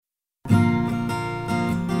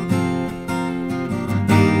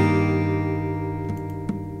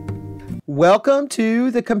Welcome to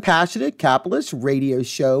the Compassionate Capitalist Radio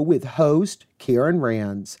Show with host Karen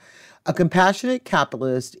Rands. A compassionate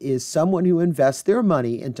capitalist is someone who invests their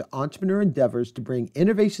money into entrepreneur endeavors to bring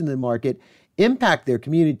innovation to the market, impact their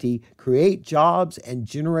community, create jobs, and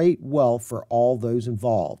generate wealth for all those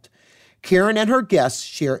involved. Karen and her guests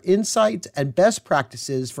share insights and best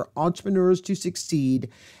practices for entrepreneurs to succeed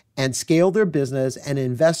and scale their business and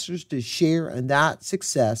investors to share in that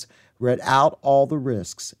success without all the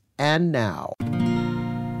risks. And now.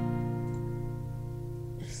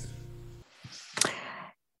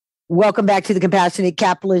 Welcome back to the Compassionate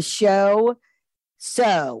Capitalist Show.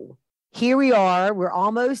 So here we are. We're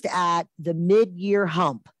almost at the mid-year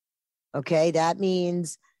hump. Okay, that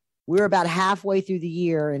means we're about halfway through the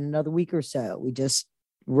year in another week or so. We just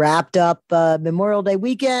wrapped up Memorial Day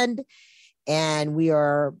weekend, and we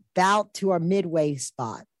are about to our midway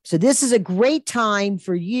spot. So this is a great time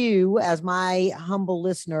for you as my humble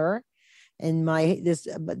listener and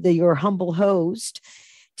your humble host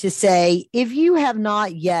to say, if you have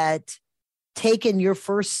not yet taken your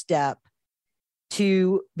first step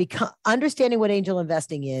to become understanding what angel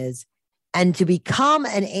investing is and to become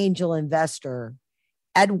an angel investor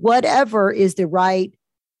at whatever is the right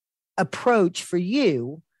approach for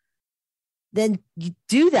you, then you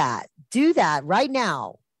do that right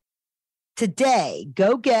now. Today,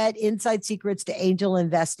 go get Inside Secrets to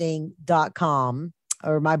angelinvesting.com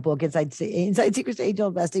or my book, Inside Secrets to Angel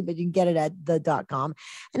Investing, but you can get it at the.com.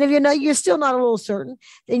 And if you're still not a little certain,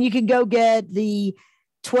 then you can go get the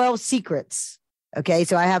 12 secrets. Okay.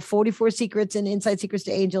 So I have 44 secrets in Inside Secrets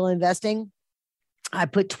to Angel Investing. I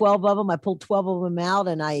put 12 of them. I pulled 12 of them out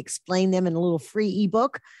and I explain them in a little free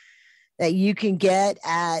ebook that you can get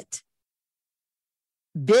at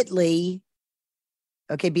bit.ly.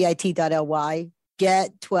 Okay, bit.ly,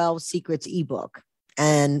 get 12 secrets ebook.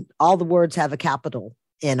 And all the words have a capital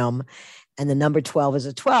in them. And the number 12 is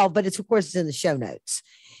a 12, but of course, it's in the show notes.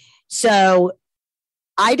 So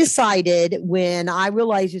I decided when I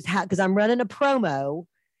realized because I'm running a promo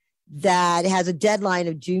that has a deadline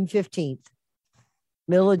of June 15th,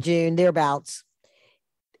 middle of June, thereabouts.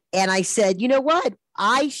 And I said, you know what?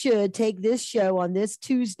 I should take this show on this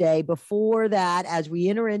Tuesday before that as we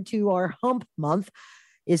enter into our hump month.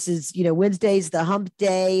 This is, Wednesday's the hump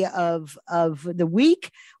day of the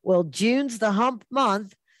week. Well, June's the hump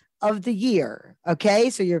month of the year.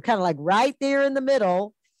 Okay. So you're kind of like right there in the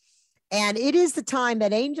middle. And it is the time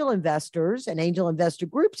that angel investors and angel investor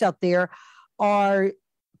groups out there are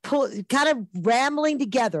kind of rambling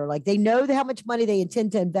together. Like they know how much money they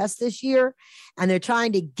intend to invest this year. And they're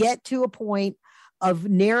trying to get to a point of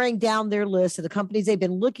narrowing down their list of the companies they've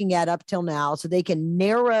been looking at up till now so they can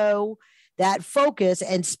narrow that focus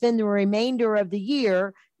and spend the remainder of the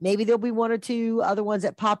year. Maybe there'll be one or two other ones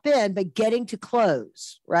that pop in, but getting to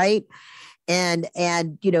close, right? And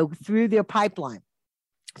through their pipeline.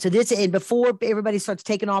 So and before everybody starts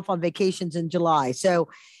taking off on vacations in July. So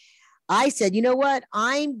I said, you know what?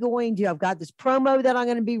 I've got this promo that I'm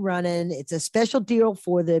going to be running. It's a special deal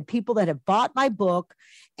for the people that have bought my book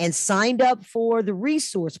and signed up for the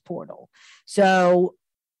resource portal. So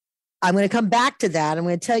I'm going to come back to that. I'm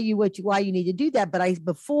going to tell you why you need to do that. But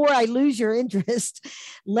before I lose your interest,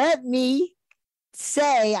 let me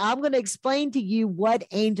say, I'm going to explain to you what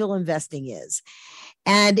angel investing is.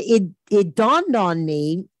 And it dawned on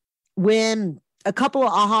me when a couple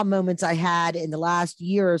of aha moments I had in the last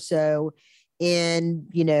year or so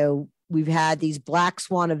we've had these black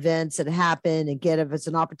swan events that happen and give us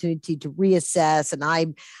an opportunity to reassess. And I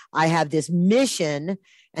have this mission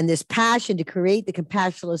and this passion to create the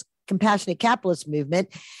compassionate capitalist movement.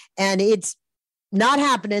 And it's not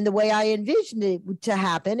happening the way I envisioned it to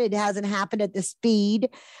happen. It hasn't happened at the speed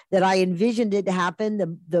that I envisioned it to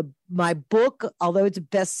happen. My book, although it's a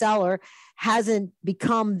bestseller, hasn't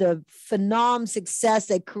become the phenomenal success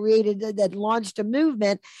that launched a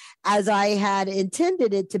movement as I had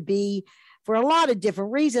intended it to be for a lot of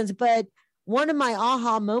different reasons. But one of my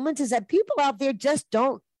aha moments is that people out there just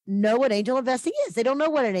don't know what angel investing is. They don't know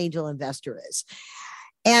what an angel investor is.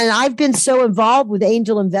 And I've been so involved with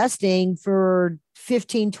angel investing for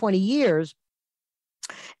 15, 20 years.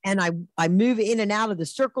 And I move in and out of the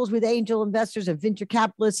circles with angel investors and venture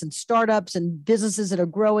capitalists and startups and businesses that are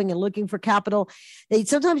growing and looking for capital.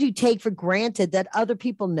 Sometimes you take for granted that other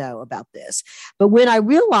people know about this. But when I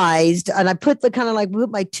realized, and I put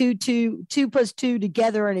my two plus two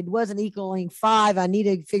together and it wasn't equaling 5, I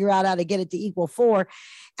needed to figure out how to get it to equal 4.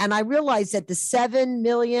 And I realized that the 7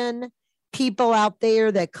 million people out there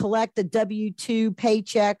that collect a W-2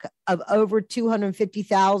 paycheck of over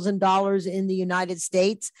 $250,000 in the United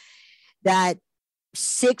States, that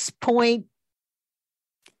 6.8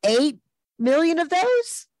 million of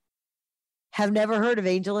those have never heard of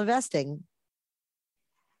angel investing.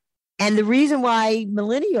 And the reason why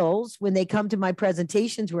millennials, when they come to my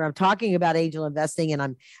presentations where I'm talking about angel investing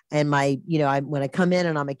when I come in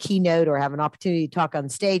and I'm a keynote or have an opportunity to talk on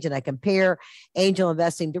stage and I compare angel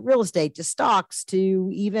investing to real estate, to stocks, to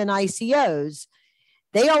even ICOs,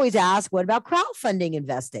 they always ask, what about crowdfunding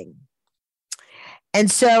investing? And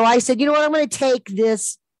so I said, you know what, I'm going to take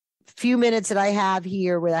this few minutes that I have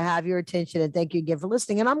here where I have your attention, and thank you again for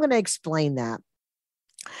listening. And I'm going to explain that.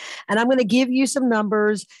 And I'm going to give you some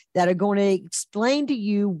numbers that are going to explain to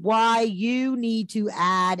you why you need to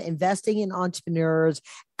add investing in entrepreneurs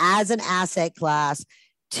as an asset class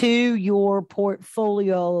to your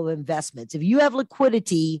portfolio of investments. If you have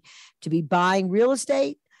liquidity to be buying real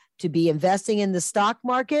estate, to be investing in the stock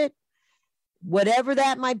market, whatever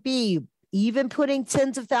that might be, even putting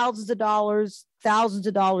thousands of dollars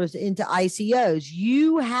into ICOs,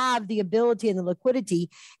 you have the ability and the liquidity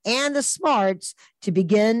and the smarts to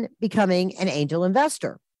begin becoming an angel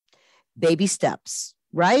investor. Baby steps,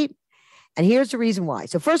 right? And here's the reason why.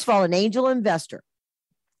 So first of all, an angel investor,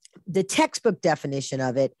 the textbook definition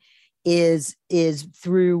of it is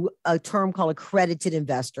through a term called accredited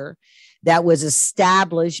investor that was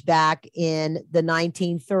established back in the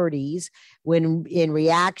 1930s when, in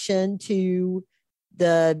reaction to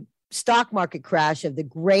the stock market crash of the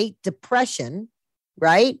Great Depression,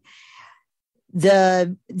 right?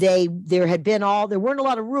 There weren't a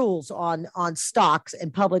lot of rules on stocks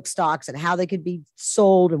and public stocks and how they could be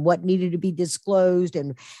sold and what needed to be disclosed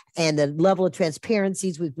and the level of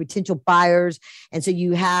transparencies with potential buyers. And so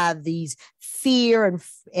you have these fear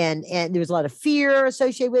and there was a lot of fear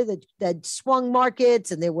associated with it that swung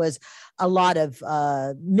markets, and there was a lot of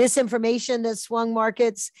misinformation that swung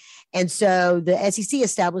markets. And so the SEC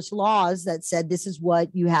established laws that said this is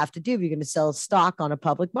what you have to do if you're going to sell stock on a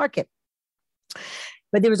public market.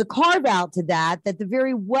 But there was a carve out to that the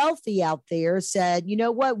very wealthy out there said, you know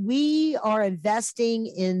what, we are investing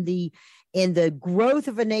in the growth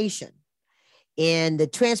of a nation, in the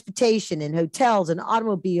transportation, in hotels and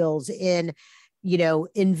automobiles, in,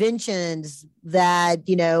 inventions that,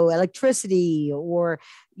 electricity or,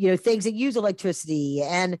 things that use electricity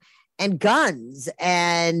and guns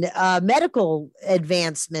and medical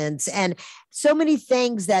advancements and so many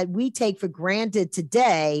things that we take for granted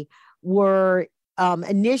today were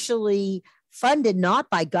initially funded not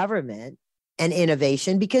by government and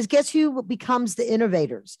innovation, because guess who becomes the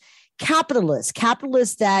innovators?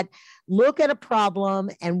 Capitalists that look at a problem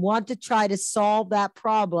and want to try to solve that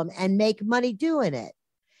problem and make money doing it.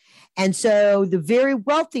 And so the very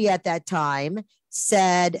wealthy at that time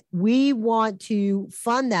said, we want to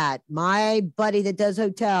fund that. My buddy that does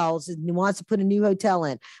hotels and wants to put a new hotel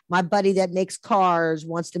in. My buddy that makes cars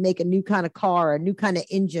wants to make a new kind of car, a new kind of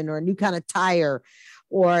engine, or a new kind of tire,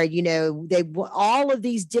 or, all of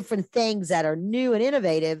these different things that are new and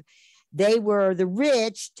innovative. They were the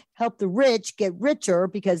rich, help the rich get richer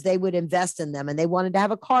because they would invest in them. And they wanted to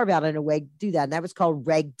have a carve out in a way to do that. And that was called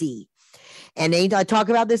Reg D. And I talk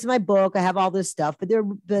about this in my book. I have all this stuff, but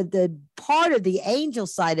the part of the angel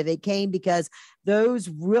side of it came because those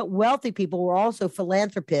real wealthy people were also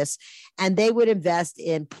philanthropists, and they would invest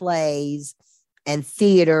in plays and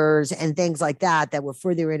theaters and things like that were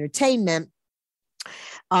for their entertainment.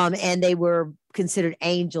 And they were considered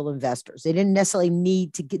angel investors. They didn't necessarily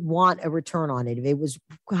need to want a return on it. If it was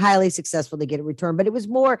highly successful, they get a return, but it was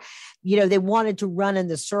more, they wanted to run in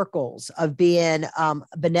the circles of being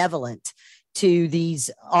benevolent to these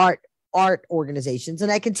art organizations. And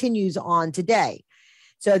that continues on today.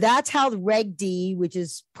 So that's how the Reg D, which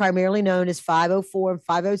is primarily known as 504 and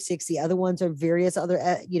 506, the other ones are various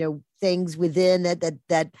other, things within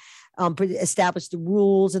that establish the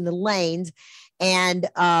rules and the lanes. And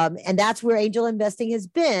that's where angel investing has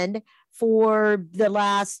been for the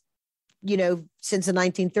last, since the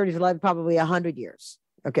 1930s, probably 100 years.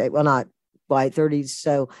 Okay. Well, not by 30s.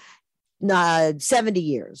 So 70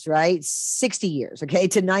 years, right? 60 years, okay,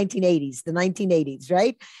 to the 1980s,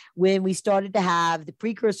 right? When we started to have the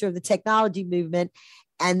precursor of the technology movement,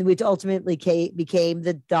 and which ultimately became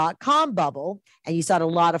the dot-com bubble. And you saw a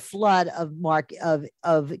lot of flood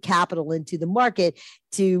of capital into the market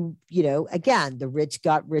to, again, the rich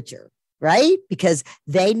got richer, right? Because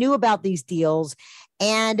they knew about these deals.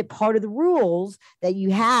 And part of the rules that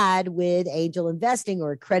you had with angel investing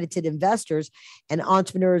or accredited investors and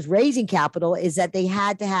entrepreneurs raising capital is that they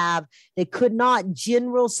could not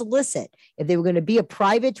general solicit. If they were going to be a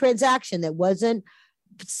private transaction that wasn't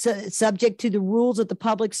subject to the rules of the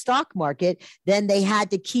public stock market, then they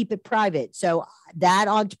had to keep it private. So that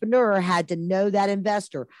entrepreneur had to know that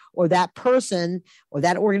investor or that person or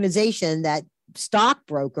that organization, that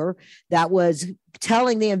stockbroker that was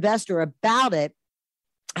telling the investor about it,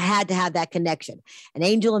 had to have that connection. And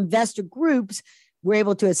angel investor groups were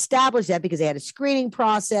able to establish that because they had a screening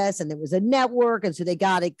process and there was a network. And so they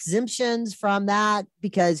got exemptions from that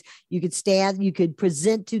because you could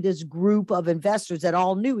present to this group of investors that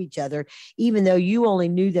all knew each other, even though you only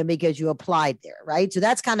knew them because you applied there, right? So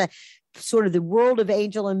that's kind of sort of the world of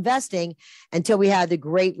angel investing until we had the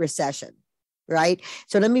Great Recession. Right.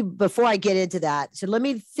 So before I get into that, so let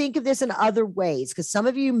me think of this in other ways, because some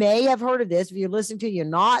of you may have heard of this. If you're listening to, you're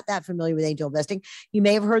not that familiar with angel investing, you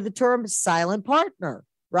may have heard the term silent partner,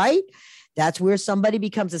 right? That's where somebody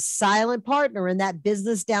becomes a silent partner in that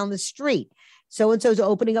business down the street. So-and-so is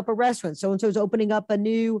opening up a restaurant. So-and-so is opening up a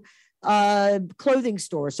new clothing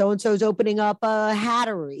store. So-and-so is opening up a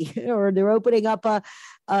hattery, or they're opening up a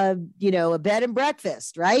bed and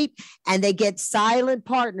breakfast, right? And they get silent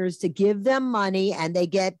partners to give them money, and they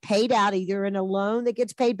get paid out either in a loan that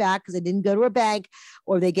gets paid back because they didn't go to a bank,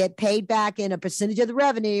 or they get paid back in a percentage of the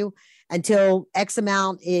revenue until X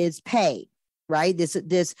amount is paid, right?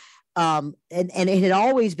 And it had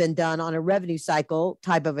always been done on a revenue cycle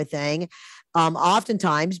type of a thing.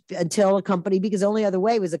 Oftentimes until a company, because the only other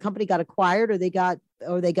way was a company got acquired or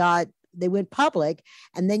they went public,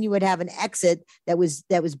 and then you would have an exit that was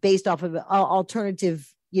based off of an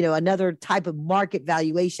alternative, another type of market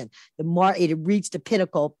valuation. It had reached a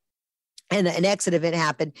pinnacle and an exit event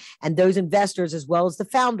happened. And those investors, as well as the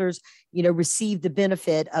founders, received the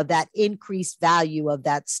benefit of that increased value of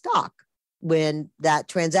that stock when that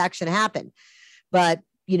transaction happened. But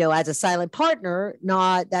as a silent partner,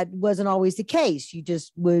 that wasn't always the case. You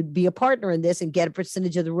just would be a partner in this and get a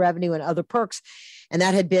percentage of the revenue and other perks. And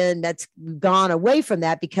that's gone away from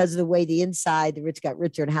that because of the way the rich got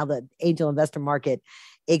richer and how the angel investor market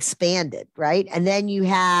expanded, right? And then you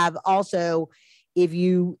have also,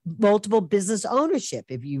 multiple business ownership.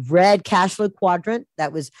 If you've read Cash Flow Quadrant,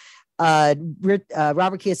 that was Robert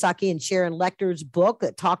Kiyosaki and Sharon Lecter's book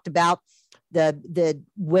that talked about the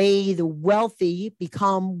way the wealthy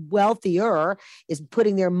become wealthier is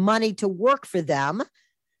putting their money to work for them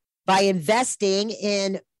by investing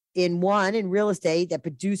in real estate that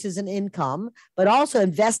produces an income, but also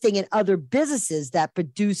investing in other businesses that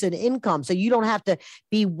produce an income. So you don't have to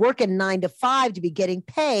be working 9 to 5 to be getting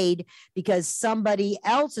paid, because somebody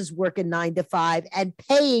else is working 9 to 5 and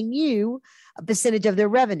paying you a percentage of their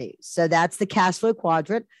revenues. So that's the cash flow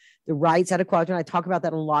quadrant. The right side of quadrant. I talk about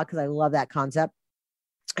that a lot because I love that concept.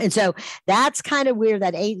 And so that's kind of where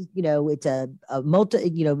that, it's a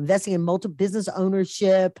investing in multiple business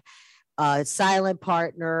ownership, silent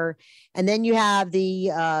partner. And then you have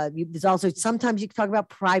there's also, sometimes you can talk about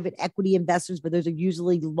private equity investors, but those are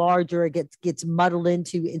usually larger. It gets muddled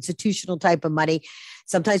into institutional type of money.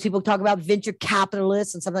 Sometimes people talk about venture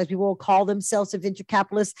capitalists, and sometimes people will call themselves a venture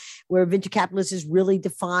capitalist, where a venture capitalist is really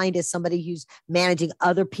defined as somebody who's managing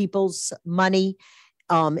other people's money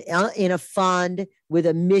in a fund with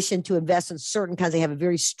a mission to invest in certain kinds. They have a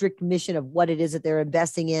very strict mission of what it is that they're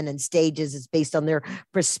investing in, and stages. It's based on their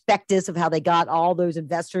prospectus of how they got all those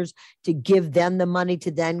investors to give them the money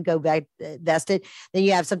to then go back invest it.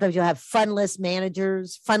 Then sometimes you'll have fundless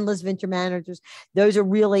venture managers.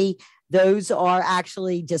 Those are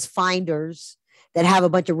actually just finders that have a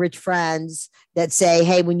bunch of rich friends that say,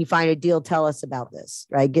 hey, when you find a deal, tell us about this,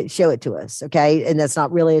 right? Show it to us. Okay. And that's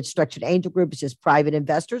not really a structured angel group. It's just private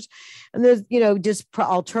investors. And there's, just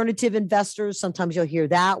alternative investors. Sometimes you'll hear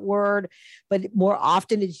that word, but more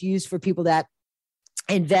often it's used for people that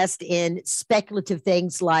invest in speculative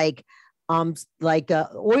things like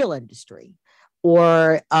oil industry,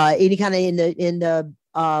 or any kind of in the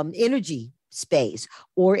energy space,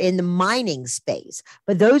 or in the mining space.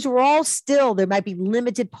 But those are all still, there might be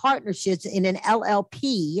limited partnerships in an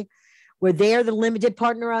LLP where they're the limited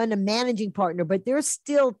partner and a managing partner, but they're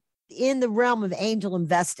still in the realm of angel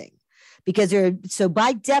investing, because so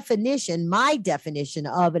by definition, my definition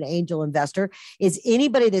of an angel investor is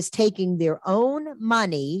anybody that's taking their own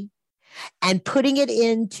money and putting it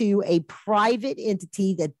into a private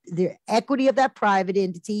entity, that the equity of that private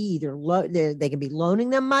entity, either they can be loaning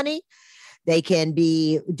them money, they can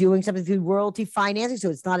be doing something through royalty financing. So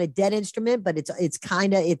it's not a debt instrument, but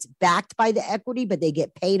it's backed by the equity, but they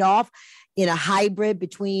get paid off in a hybrid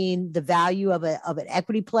between the value of an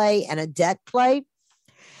equity play and a debt play.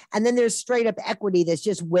 And then there's straight up equity that's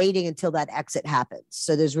just waiting until that exit happens.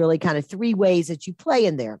 So there's really kind of 3 ways that you play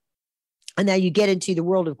in there. And now you get into the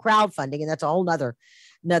world of crowdfunding, and that's a whole another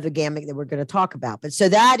gamut that we're going to talk about. But so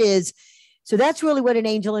that's really what an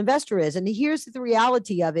angel investor is. And here's the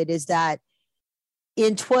reality of it is that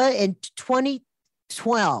in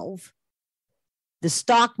 2012, the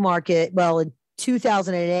stock market, in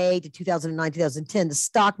 2008 to 2009, 2010, the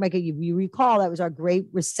stock market, you recall, that was our great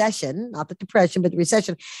recession, not the depression, but the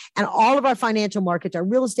recession. And all of our financial markets, our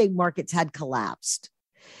real estate markets had collapsed.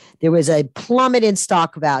 There was a plummet in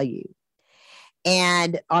stock value.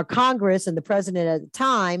 And our Congress and the president at the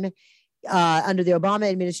time, under the Obama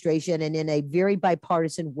administration, and in a very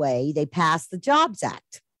bipartisan way, they passed the Jobs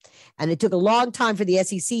Act. And it took a long time for the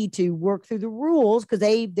SEC to work through the rules because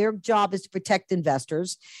their job is to protect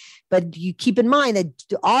investors. But you keep in mind that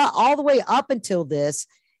all the way up until this,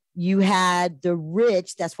 you had the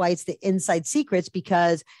rich. That's why it's the inside secrets,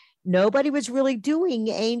 because nobody was really doing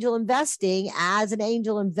angel investing as an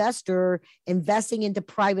angel investor, investing into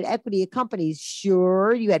private equity companies.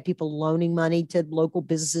 Sure, you had people loaning money to local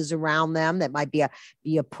businesses around them. That might be a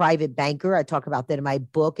private banker. I talk about that in my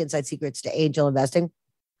book, Inside Secrets to Angel Investing.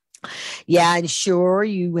 Yeah, and sure,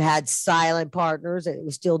 you had silent partners that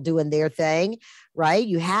were still doing their thing, right?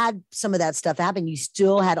 You had some of that stuff happen. You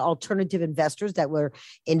still had alternative investors that were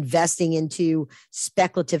investing into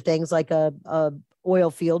speculative things like a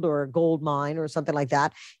oil field or a gold mine or something like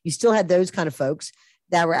that. You still had those kind of folks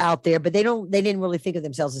that were out there, but they didn't really think of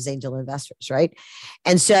themselves as angel investors, right?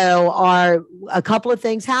 And so a couple of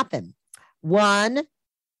things happen. One,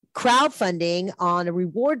 crowdfunding on a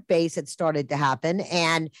reward base had started to happen.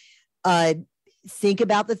 And think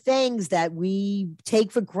about the things that we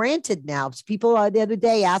take for granted now. People the other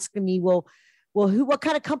day asking me, what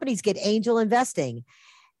kind of companies get angel investing?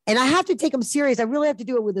 And I have to take them serious. I really have to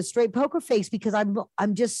do it with a straight poker face, because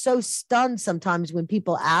I'm just so stunned sometimes when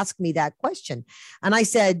people ask me that question. And I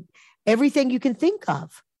said, everything you can think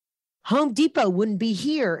of. Home Depot wouldn't be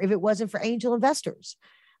here if it wasn't for angel investors.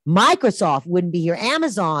 Microsoft wouldn't be here.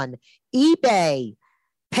 Amazon, eBay,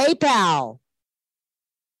 PayPal,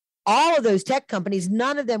 all of those tech companies,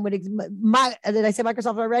 none of them would, did I say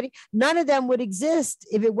Microsoft already? None of them would exist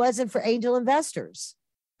if it wasn't for angel investors.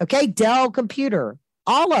 Okay. Dell Computer,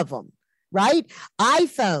 all of them, right?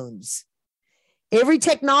 iPhones, every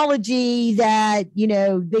technology that,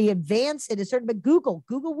 they advance it is certain, but Google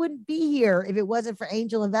wouldn't be here if it wasn't for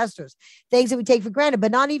angel investors. Things that we take for granted,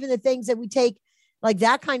 but not even the things that we take, like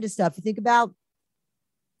that kind of stuff. You think about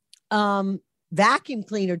vacuum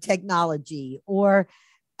cleaner technology, or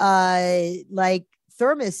like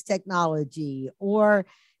thermos technology, or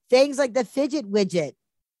things like the fidget widget,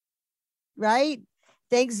 right?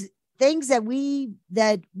 Things that we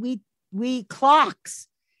clocks.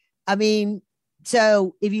 I mean,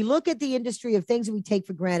 so if you look at the industry of things that we take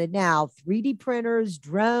for granted now, 3D printers,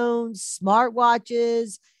 drones,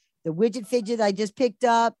 smartwatches, the widget fidget I just picked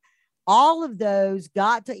up, all of those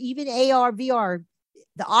got to, even AR, VR,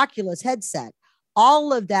 the Oculus headset,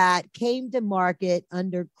 all of that came to market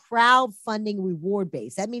under crowdfunding reward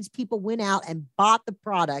base. That means people went out and bought the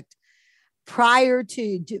product prior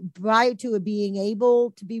to it being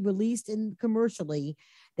able to be released in commercially.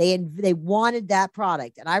 They wanted that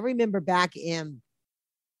product. And I remember back in,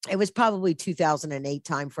 it was probably 2008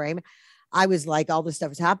 timeframe, I was like, all this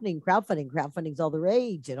stuff is happening, crowdfunding's all the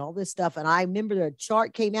rage and all this stuff. And I remember the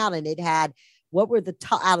chart came out and it had what were the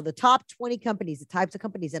top, out of the top 20 companies, the types of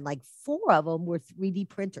companies, and like 4 of them were 3D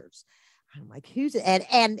printers. I'm like, who's it?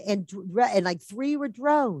 And like 3 were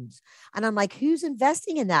drones. And I'm like, who's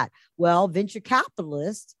investing in that? Well, venture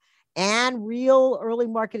capitalists and real early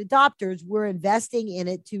market adopters were investing in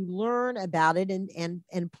it to learn about it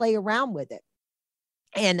and play around with it,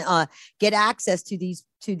 and get access to these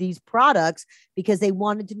products, because they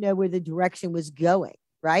wanted to know where the direction was going,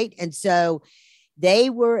 right? And so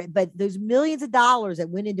but there's millions of dollars that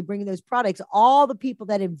went into bringing those products. All the people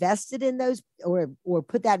that invested in those or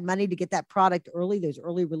put that money to get that product early, those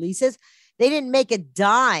early releases, they didn't make a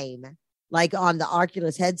dime like on the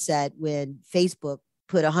Oculus headset when Facebook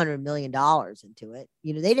put $100 million into it.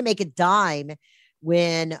 They didn't make a dime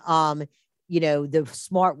when the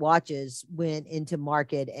smart watches went into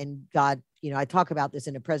market and got, I talk about this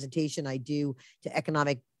in a presentation I do to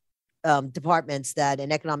economic departments, that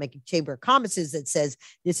an economic chamber of commerce that says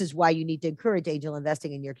this is why you need to encourage angel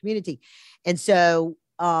investing in your community. And so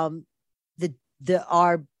our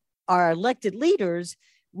elected leaders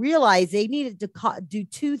realized they needed to do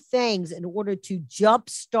 2 things in order to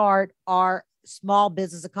jumpstart our small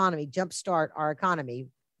business economy, jumpstart our economy,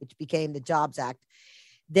 which became the Jobs Act.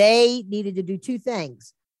 They needed to do 2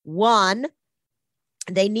 things. One,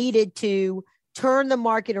 they needed to turn the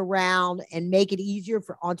market around and make it easier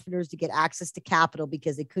for entrepreneurs to get access to capital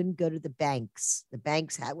because they couldn't go to the banks. The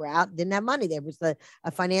banks were out, didn't have money. There was a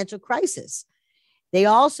financial crisis. They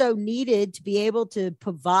also needed to be able to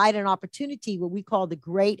provide an opportunity, what we call the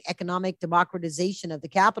great economic democratization of the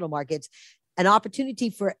capital markets, an opportunity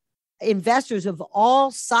for investors of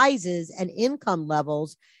all sizes and income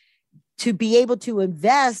levels to be able to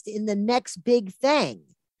invest in the next big thing,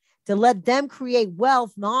 to let them create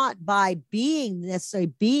wealth, not by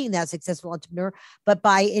necessarily being that successful entrepreneur, but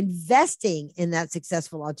by investing in that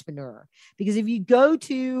successful entrepreneur. Because if you go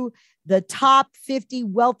to the top 50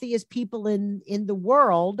 wealthiest people in the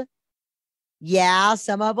world, yeah,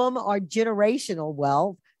 some of them are generational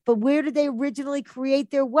wealth, but where did they originally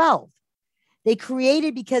create their wealth? They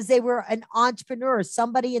created because they were an entrepreneur.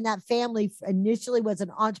 Somebody in that family initially was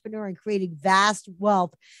an entrepreneur and created vast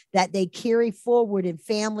wealth that they carry forward in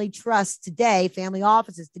family trusts today, family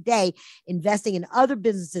offices today, investing in other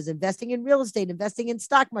businesses, investing in real estate, investing in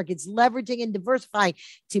stock markets, leveraging and diversifying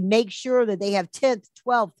to make sure that they have 10th,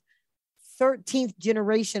 12th, 13th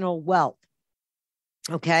generational wealth.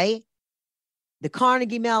 Okay. The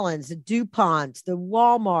Carnegie Mellons, the DuPonts, the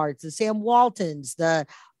Walmarts, the Sam Waltons,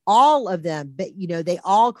 all of them, but they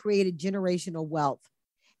all created generational wealth,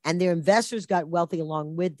 and their investors got wealthy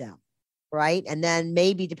along with them, right? And then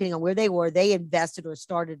maybe depending on where they were, they invested or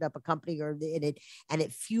started up a company and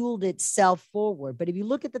it fueled itself forward. But if you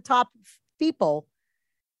look at the top people,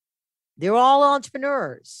 they're all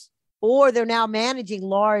entrepreneurs, or they're now managing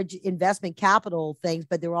large investment capital things,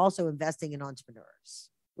 but they're also investing in entrepreneurs,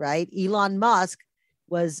 right? Elon Musk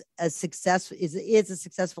is a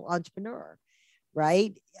successful entrepreneur.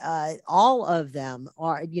 Right. All of them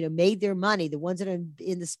are, made their money. The ones that are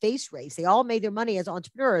in the space race, they all made their money as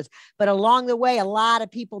entrepreneurs. But along the way, a lot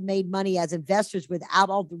of people made money as investors without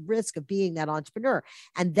all the risk of being that entrepreneur.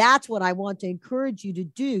 And that's what I want to encourage you to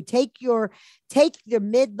do. Take your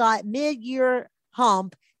mid-year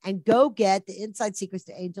hump and go get the Inside Secrets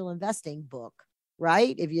to Angel Investing book.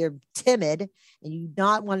 Right. If you're timid and you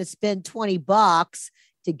not want to spend $20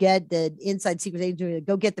 to get the Inside Secrets to Angel,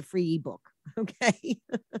 go get the free ebook. Okay.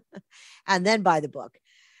 And then buy the book.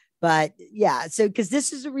 But yeah, so because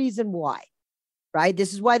this is the reason why, right?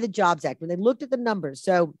 This is why the Jobs Act, when they looked at the numbers.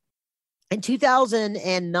 So in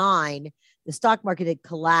 2009, the stock market had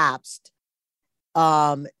collapsed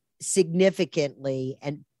significantly,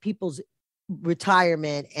 and people's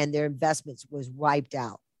retirement and their investments was wiped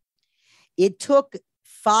out. It took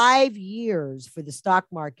 5 years for the stock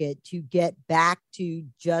market to get back to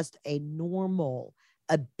just a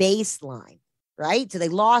baseline, right? So they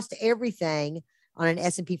lost everything on an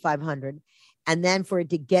S&P 500, and then for it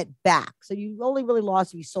to get back. So you only really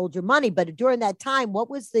lost if you sold your money. But during that time, what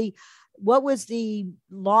was the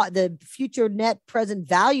future net present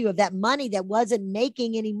value of that money that wasn't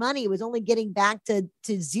making any money? It was only getting back to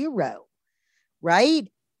zero, right?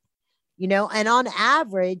 And on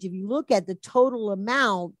average, if you look at the total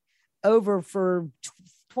amount over for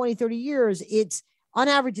 20, 30 years, it's on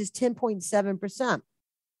average is 10.7%.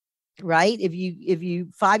 Right. If you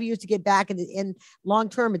 5 years to get back in long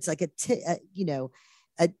term, it's like a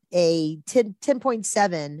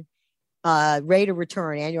 10.7 rate of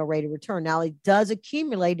return, annual rate of return. Now it does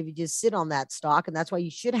accumulate if you just sit on that stock, and that's why you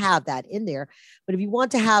should have that in there. But if you want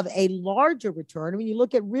to have a larger return, you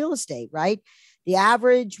look at real estate, right? The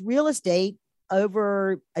average real estate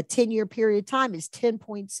over a 10-year period of time is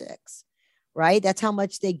 10.6, right? That's how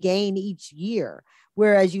much they gain each year.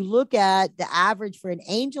 Whereas you look at the average for an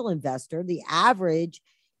angel investor, the average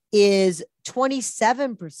is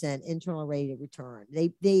 27% internal rate of return.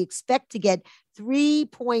 They expect to get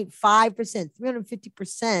 3.5%,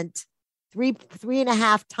 350%, three and a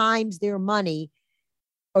half times their money,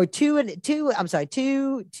 or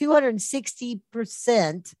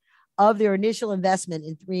 260% of their initial investment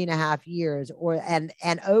in 3.5 years, and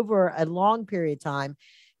over a long period of time.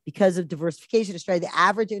 Because of diversification strategy, the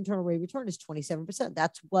average internal rate of return is 27%.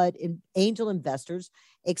 That's what angel investors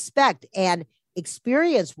expect. And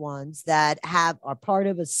experienced ones that are part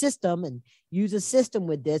of a system and use a system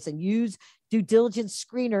with this and use due diligence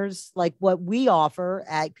screeners like what we offer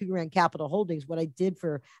at Cougar Rand Capital Holdings, what I did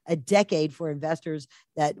for a decade for investors,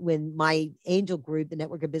 that when my angel group, the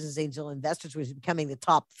Network of Business Angel Investors, was becoming the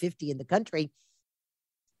top 50 in the country,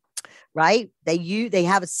 right? They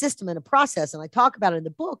have a system and a process, and I talk about it in the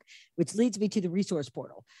book, which leads me to the resource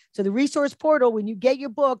portal. So the resource portal, when you get your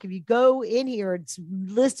book, if you go in here, it's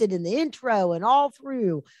listed in the intro and all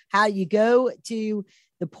through how you go to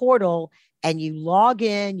the portal and you log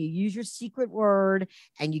in, you use your secret word,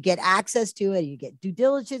 and you get access to it. You get due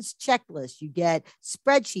diligence checklists, you get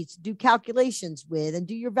spreadsheets to do calculations with and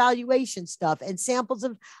do your valuation stuff, and samples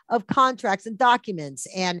of contracts and documents,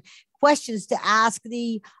 and questions to ask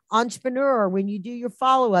the entrepreneur when you do your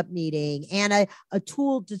follow-up meeting, and a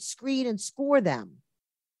tool to screen and score them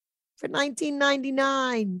for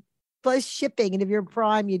 $19.99 plus shipping. And if you're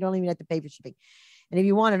Prime, you don't even have to pay for shipping. And if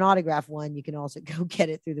you want an autograph one, you can also go get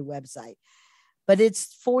it through the website. But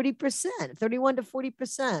it's 40%, 31 to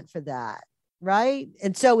 40% for that, right?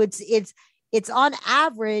 And so it's on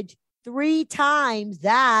average 3 times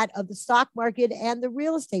that of the stock market and the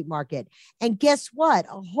real estate market. And guess what?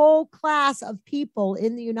 A whole class of people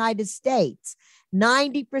in the United States,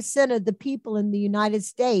 90% of the people in the United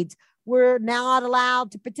States were not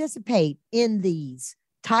allowed to participate in these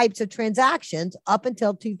types of transactions up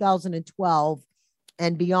until 2012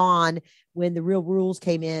 and beyond, when the real rules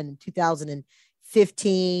came in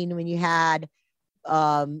 2015, when you had,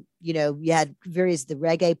 you had the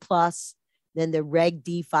Reg A plus, then the Reg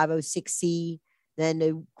D 506C, then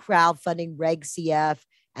the crowdfunding Reg CF,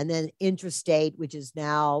 and then intrastate, which is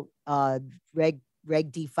now Reg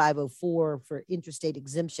D 504 for intrastate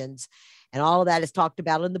exemptions. And all of that is talked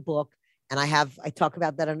about in the book. And I talk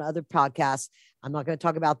about that on other podcasts. I'm not going to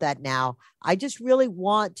talk about that now. I just really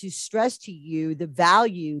want to stress to you the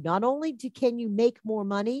value, not only can you make more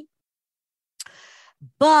money,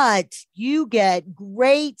 but you get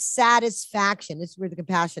great satisfaction. This is where the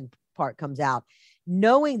compassion part comes out,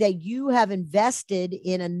 knowing that you have invested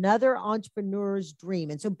in another entrepreneur's dream.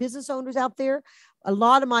 And so business owners out there, a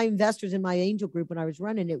lot of my investors in my angel group when I was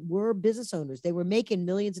running it were business owners. They were making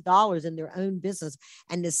millions of dollars in their own business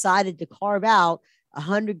and decided to carve out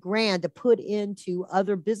 $100,000 to put into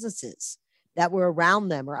other businesses that were around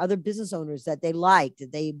them, or other business owners that they liked,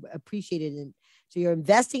 that they appreciated. And so you're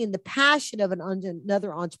investing in the passion of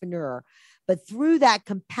another entrepreneur. But through that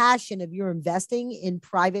compassion of your investing in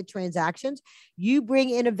private transactions, you bring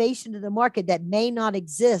innovation to the market that may not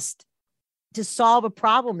exist to solve a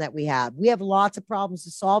problem that we have. We have lots of problems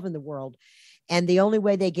to solve in the world. And the only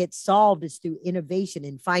way they get solved is through innovation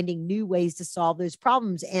and finding new ways to solve those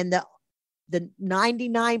problems. And the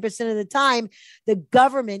 99% of the time, the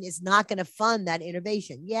government is not going to fund that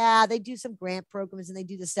innovation. Yeah, they do some grant programs and they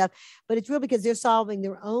do this stuff, but it's really because they're solving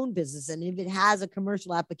their own business. And if it has a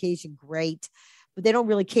commercial application, great, but they don't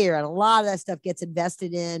really care. And a lot of that stuff gets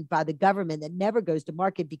invested in by the government that never goes to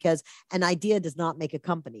market, because an idea does not make a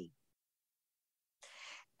company.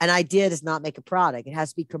 An idea does not make a product. It has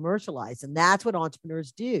to be commercialized. And that's what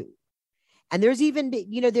entrepreneurs do. And there's even,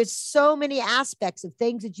 there's so many aspects of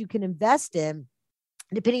things that you can invest in,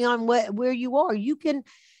 depending on where you are. You can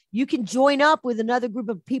join up with another group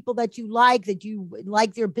of people that you like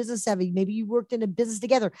their business savvy. Maybe you worked in a business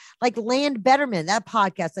together, like Land Betterment, that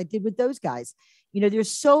podcast I did with those guys.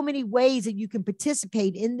 There's so many ways that you can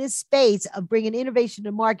participate in this space of bringing innovation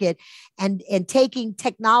to market and taking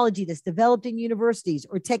technology that's developed in universities,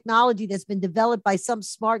 or technology that's been developed by some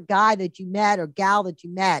smart guy that you met or gal that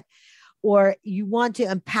you met. Or you want to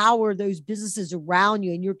empower those businesses around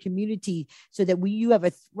you in your community so that you have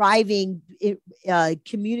a thriving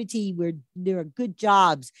community where there are good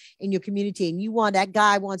jobs in your community. And you want that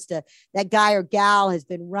guy or gal has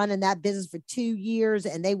been running that business for 2 years,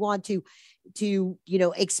 and they want to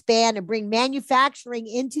expand and bring manufacturing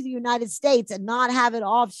into the United States and not have it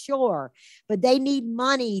offshore, but they need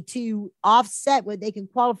money to offset what they can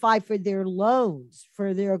qualify for their loans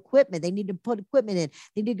for their equipment. They need to put equipment in.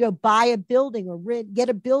 They need to go buy a building or get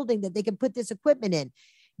a building that they can put this equipment in.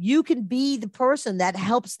 You can be the person that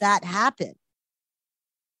helps that happen.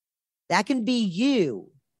 That can be you,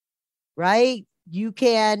 right? You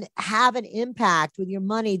can have an impact with your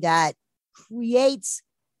money that creates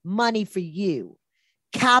money for you.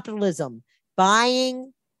 Capitalism,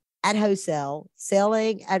 buying at wholesale,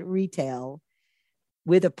 selling at retail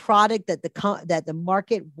with a product that the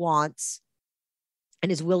market wants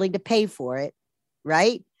and is willing to pay for it,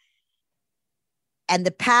 right? And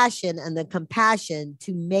the passion and the compassion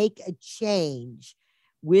to make a change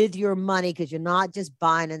with your money, because you're not just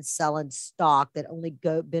buying and selling stock that only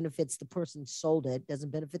benefits the person who sold it,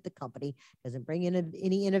 doesn't benefit the company, doesn't bring in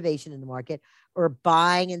any innovation in the market, or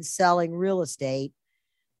buying and selling real estate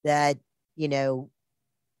that,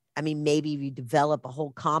 maybe you develop a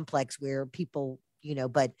whole complex where people,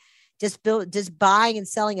 but just buying and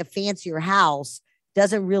selling a fancier house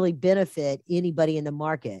doesn't really benefit anybody in the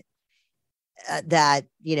market. that,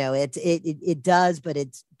 it does, but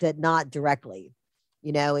it's not directly,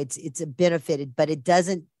 it's a benefited, but it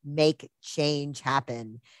doesn't make change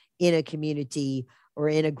happen in a community or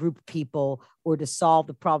in a group of people, or to solve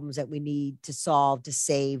the problems that we need to solve to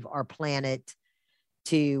save our planet,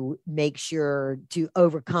 to make sure to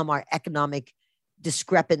overcome our economic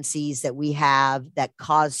discrepancies that we have that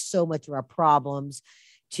cause so much of our problems,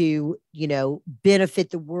 to, benefit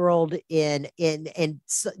the world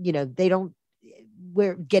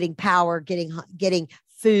we're getting power, getting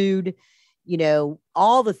food,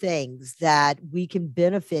 all the things that we can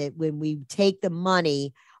benefit when we take the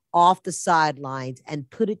money off the sidelines and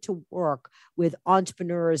put it to work with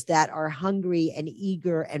entrepreneurs that are hungry and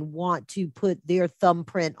eager and want to put their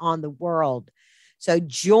thumbprint on the world. So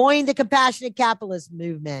join the Compassionate Capitalist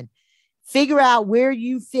movement. Figure out where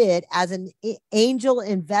you fit as an angel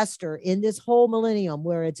investor in this whole millennium,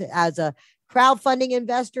 where it's as a crowdfunding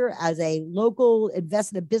investor, as a local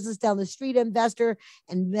invest in a business down the street investor,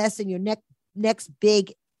 invest in your next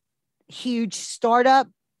big, huge startup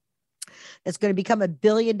that's going to become $1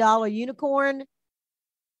 billion unicorn.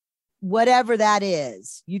 Whatever that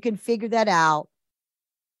is, you can figure that out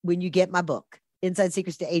when you get my book, Inside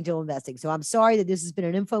Secrets to Angel Investing. So I'm sorry that this has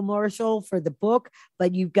been an infomercial for the book,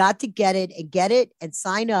 but you've got to get it and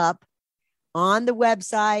sign up on the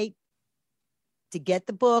website to get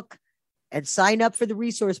the book and sign up for the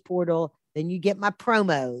resource portal. Then you get my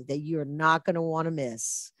promo that you're not going to want to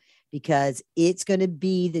miss, because it's going to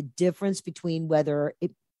be the difference between whether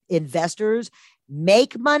investors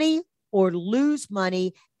make money or lose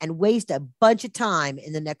money and waste a bunch of time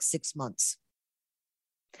in the next 6 months.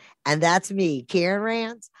 And that's me, Karen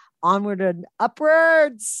Rands, onward and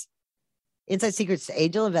upwards. Inside Secrets to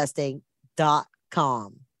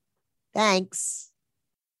AngelInvesting.com. Thanks.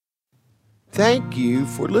 Thank you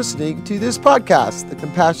for listening to this podcast, The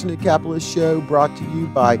Compassionate Capitalist Show, brought to you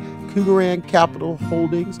by Cougaran Capital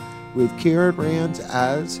Holdings, with Karen Rands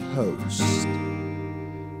as host.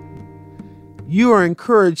 You are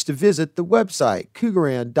encouraged to visit the website,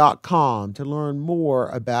 Cougaran.com, to learn more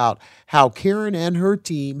about how Karen and her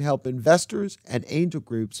team help investors and angel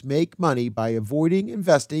groups make money by avoiding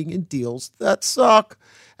investing in deals that suck,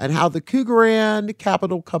 and how the Cougaran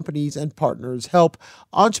Capital companies and partners help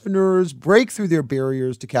entrepreneurs break through their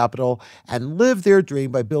barriers to capital and live their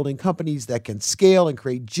dream by building companies that can scale and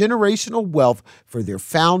create generational wealth for their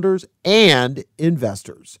founders and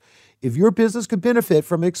investors. If your business could benefit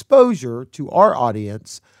from exposure to our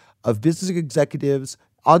audience of business executives,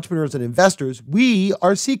 entrepreneurs, and investors, we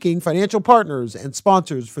are seeking financial partners and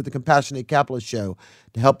sponsors for the Compassionate Capitalist Show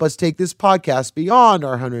to help us take this podcast beyond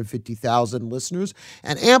our 150,000 listeners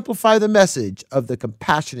and amplify the message of the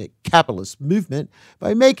Compassionate Capitalist movement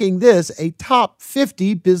by making this a top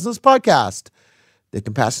 50 business podcast. The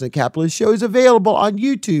Compassionate Capitalist Show is available on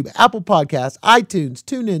YouTube, Apple Podcasts, iTunes,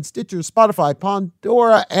 TuneIn, Stitcher, Spotify,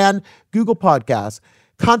 Pandora, and Google Podcasts.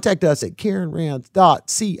 Contact us at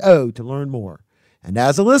KarenRands.co to learn more. And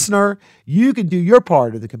as a listener, you can do your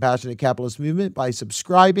part of the Compassionate Capitalist movement by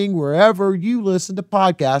subscribing wherever you listen to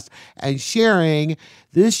podcasts and sharing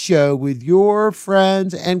this show with your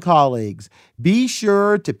friends and colleagues. Be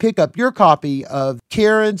sure to pick up your copy of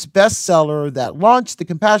Karen's bestseller that launched the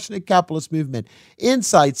Compassionate Capitalist movement,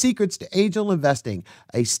 Inside Secrets to Angel Investing,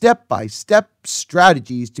 a step-by-step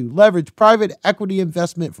strategies to leverage private equity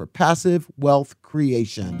investment for passive wealth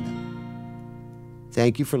creation.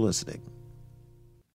 Thank you for listening.